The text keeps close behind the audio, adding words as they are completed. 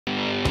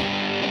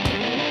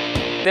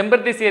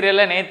செம்பருத்தி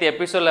சீரியல்ல நேத்து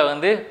எபிசோட்ல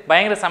வந்து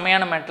பயங்கர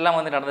சமையான மேட்டர்லாம்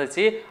வந்து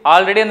நடந்துச்சு.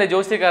 ஆல்ரெடி அந்த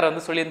ஜோசியக்காரர்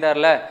வந்து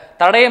சொல்லியிருந்தார்ல,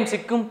 தடயம்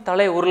சிக்கும்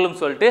தலை உருளும்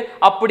சொல்லிட்டு,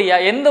 அப்படியா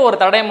எந்த ஒரு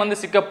தடயம் வந்து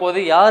சிக்க போகுது,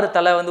 யார்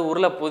தலை வந்து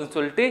உருள போகுதுன்னு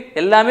சொல்லிட்டு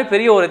எல்லாமே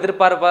பெரிய ஒரு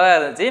எதிர்பார்ப்பாக தான்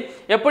இருந்துச்சு.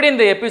 எப்படி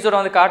இந்த எபிசோட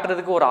வந்து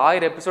காட்டுறதுக்கு ஒரு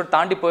 1000 எபிசோட்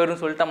தாண்டி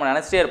போயிடும்னு சொல்லிட்டு நம்ம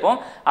நினைச்சிட்டே இருப்போம்.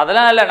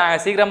 அதெல்லாம் இல்லை,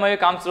 நாங்கள் சீக்கிரமாகவே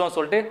காமிச்சிடுவோம்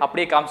சொல்லிட்டு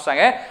அப்படியே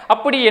காமிச்சிட்டாங்க.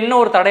 அப்படி என்ன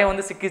ஒரு தடயம்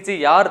வந்து சிக்கிச்சு,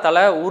 யார்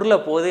தலை உருள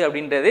போகுது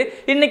அப்படின்றது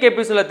இன்னைக்கு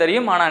எபிசோட்ல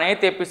தெரியும். ஆனால்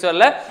நேற்று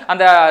எபிசோட்ல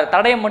அந்த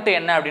தடயம் மட்டும்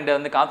என்ன அப்படின்றத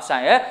வந்து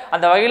காமிச்சிட்டாங்க.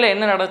 அந்த வகையில்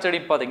என்ன நடந்துச்சு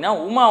அப்படின்னு பார்த்தீங்கன்னா,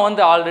 உமா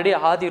வந்து ஆல்ரெடி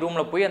ஆதி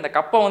ரூமில் போய் அந்த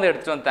கப்பை வந்து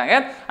எடுத்துட்டு வந்துட்டாங்க.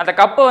 அந்த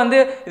கப்பை வந்து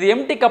இது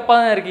எம்டி கப்பாக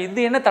தான் இருக்குது,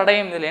 இது என்ன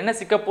தடயம், இதில் என்ன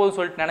சிக்க போகுதுன்னு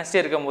சொல்லிட்டு நினச்சிட்டே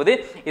இருக்கும்போது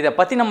இதை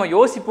பற்றி நம்ம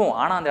யோசிப்போம்.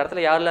 ஆனால் அந்த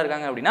இடத்துல யாரெல்லாம்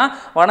இருக்காங்க அப்படின்னா,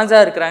 வனஜா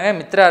இருக்கிறாங்க,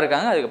 மித்ரா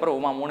இருக்காங்க, அதுக்கப்புறம்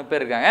உமா 3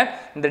 பேர் இருக்காங்க.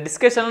 இந்த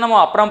டிஸ்கஷன் நம்ம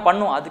அப்புறம்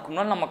பண்ணுவோம், அதுக்கு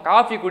முன்னாடி நம்ம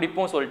காஃபி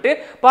குடிப்போம் சொல்லிட்டு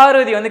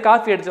பார்வதி வந்து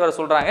காஃபி எடுத்து வர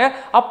சொல்கிறாங்க.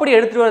 அப்படி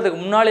எடுத்துகிட்டு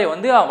வரதுக்கு முன்னாலே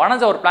வந்து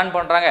வனஜா ஒரு பிளான்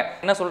பண்ணுறாங்க.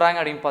 என்ன சொல்கிறாங்க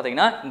அப்படின்னு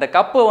பார்த்தீங்கன்னா, இந்த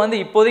கப்பை வந்து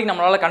இப்போதைக்கு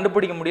நம்மளால்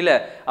கண்டுபிடிக்க முடியல,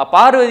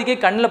 பார்வதிக்கு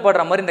கண்ணில்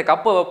படுற மாதிரி இந்த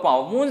கப்பை வைப்போம்,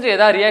 அவன் மூஞ்சி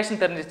ஏதாவது ரியாக்ஷன்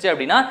தெரிஞ்சிச்சு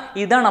அப்படின்னா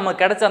இதுதான் நமக்கு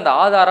கிடைச்ச அந்த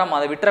ஆதாரம்,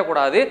 அதை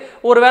விட்டுறக்கூடாது.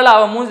 ஒருவேளை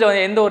அவன் மூஞ்சில்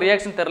வந்து எந்த ஒரு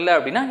ரியாக்ஷன் தெரியல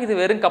அப்படின்னா இது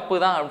வெறும் கப்பு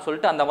தான் அப்படின்னு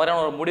சொல்லிட்டு அந்த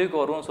மாதிரியான ஒரு முடிவுக்கு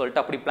வரும்னு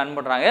சொல்லிட்டு அப்படி பிளான்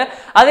பண்ணுறாங்க.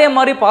 அதே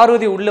மாதிரி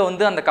பார்வதி உள்ளே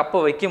வந்து அந்த கப்பை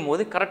வைக்கும்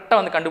போது கரெக்டாக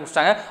வந்து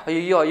கண்டுபிடிச்சிட்டாங்க.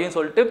 ஐயோ ஐயோன்னு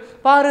சொல்லிட்டு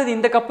பார்வதி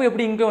இந்த கப்பு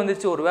எப்படி இங்கே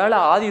வந்துச்சு, ஒரு வேளை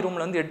ஆதி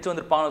ரூமில் வந்து எடுத்து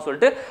வந்திருப்பாங்கன்னு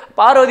சொல்லிட்டு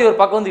பார்வதி ஒரு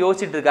பக்கம் வந்து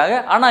யோசிச்சுட்டு இருக்காங்க.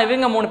 ஆனால்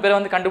இவங்க 3 பேரை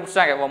வந்து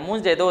கண்டுபிடிச்சிட்டாங்க.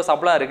 மூஞ்சி ஏதோ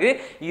சபலம் இருக்குது,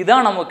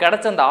 இதுதான் நமக்கு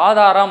கிடைச்ச அந்த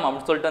ஆதாரம்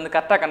அப்படின்னு சொல்லிட்டு வந்து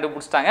கரெக்டாக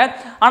கண்டுபிடிச்சிட்டாங்க.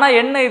 ஆனால்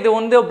என்ன இது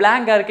வந்து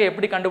பிளாங்கா இருக்கு,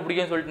 எப்படி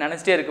கண்டுபிடிக்கும்னு சொல்லிட்டு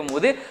நினைச்சிட்டே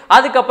இருக்கும்போது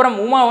அதுக்கப்புறம்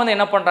உமா வந்து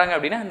என்ன பண்றாங்க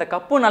அப்படின்னா, இந்த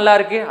கப்பு நல்லா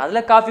இருக்கு, அதுல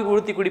காஃபி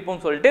ஊற்றி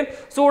குடிப்போம்னு சொல்லிட்டு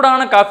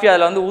சூடான காஃபி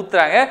அதில் வந்து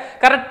ஊத்துறாங்க.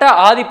 கரெக்டா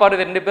ஆதி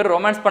பார்வதி 2 பேரும்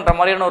ரொமான்ஸ் பண்ற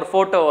மாதிரியான ஒரு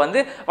போட்டோ வந்து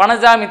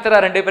வனஜா மித்ரா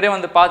 2 பேரையும்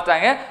வந்து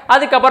பார்த்தாங்க.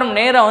 அதுக்கப்புறம்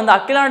நேரா வந்து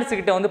அகிலாண்டிஸ்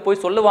கிட்ட வந்து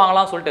போய்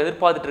சொல்லுவாங்களாம் சொல்லிட்டு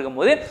எதிர்பார்த்துட்டு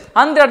இருக்கும்போது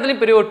அந்த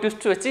இடத்துலயும் பெரிய ஒரு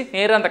ட்விஸ்ட் வச்சு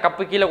நேரா அந்த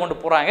கப்பு கீழே கொண்டு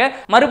போறாங்க.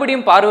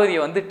 மறுபடியும்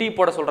பார்வதியை வந்து டீ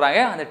போட சொல்றாங்க.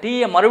 அந்த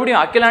டீயை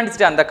மறுபடியும் அகிலாண்டிஸ்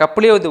அந்த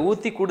கப்புலேயே வந்து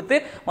ஊற்றி கொடுத்து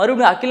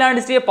மறுபடியும்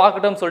அகிலாண்டிஸே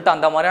பார்க்கட்டும்னு சொல்லிட்டு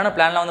அந்த மாதிரியான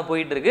பிளான்லாம் வந்து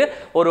போயிட்டு இருக்கு.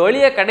 ஒரு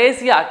வழியா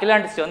கடைசியா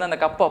அகிலாண்டிஸ் வந்து அந்த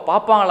கப்பை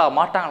பார்ப்பாங்களா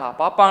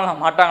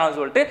மாட்டாங்களான்னு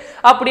சொல்லிட்டு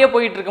அப்படியே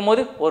போயிட்டு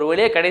இருக்கும்போது ஒரு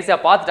வழியா கடைசியா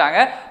பார்த்துட்டாங்க.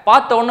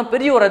 பார்த்த உடனே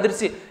பெரிய ஒரு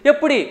அதிர்ச்சி,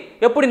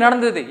 எப்படி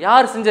நடந்தது,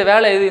 யார் செஞ்ச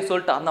வேலை எதுன்னு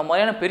சொல்லிட்டு அந்த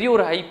மாதிரியான பெரிய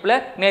ஒரு ஹைப்ல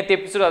நேற்று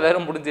எபிசோட்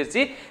அதெல்லாம்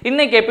முடிஞ்சிருச்சு.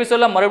 இன்னைக்கு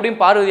எபிசோட்ல மறுபடியும்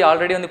பார்வதி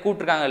ஆல்ரெடி வந்து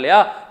கூப்பிட்டுருக்காங்க இல்லையா,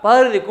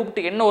 பார்வதி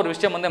கூப்பிட்டு என்ன ஒரு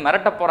விஷயம் வந்து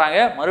மிரட்ட போறாங்க,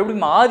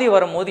 மறுபடியும் ஆதி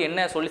வரும்போது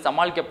என்ன சொல்லி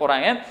சமாளிக்க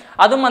போறாங்க.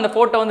 அதுவும் அந்த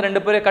போட்டோ வந்து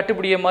 2 பேரும்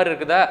கட்டுப்பிடிய மாதிரி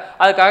இருக்குதா,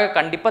 அதுக்காக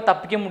கண்டிப்பா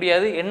தப்பிக்க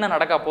முடியாது, என்ன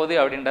நடக்க போகுது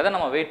அப்படின்றத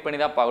நம்ம வெயிட் பண்ணி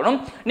தான் பார்க்கணும்.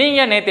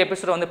 நீங்க நேற்று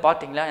எபிசோட் வந்து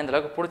பார்த்தீங்களா, எந்த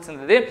அளவுக்கு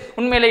பிடிச்சிருந்தது,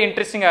 உண்மையிலே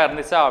இன்ட்ரெஸ்டிங்காக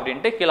இருந்துச்சா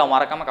அப்படின்ட்டு கீழே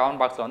மறக்காம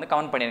கமெண்ட் பாக்ஸில் வந்து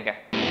கமெண்ட்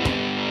பண்ணிருக்கேன்.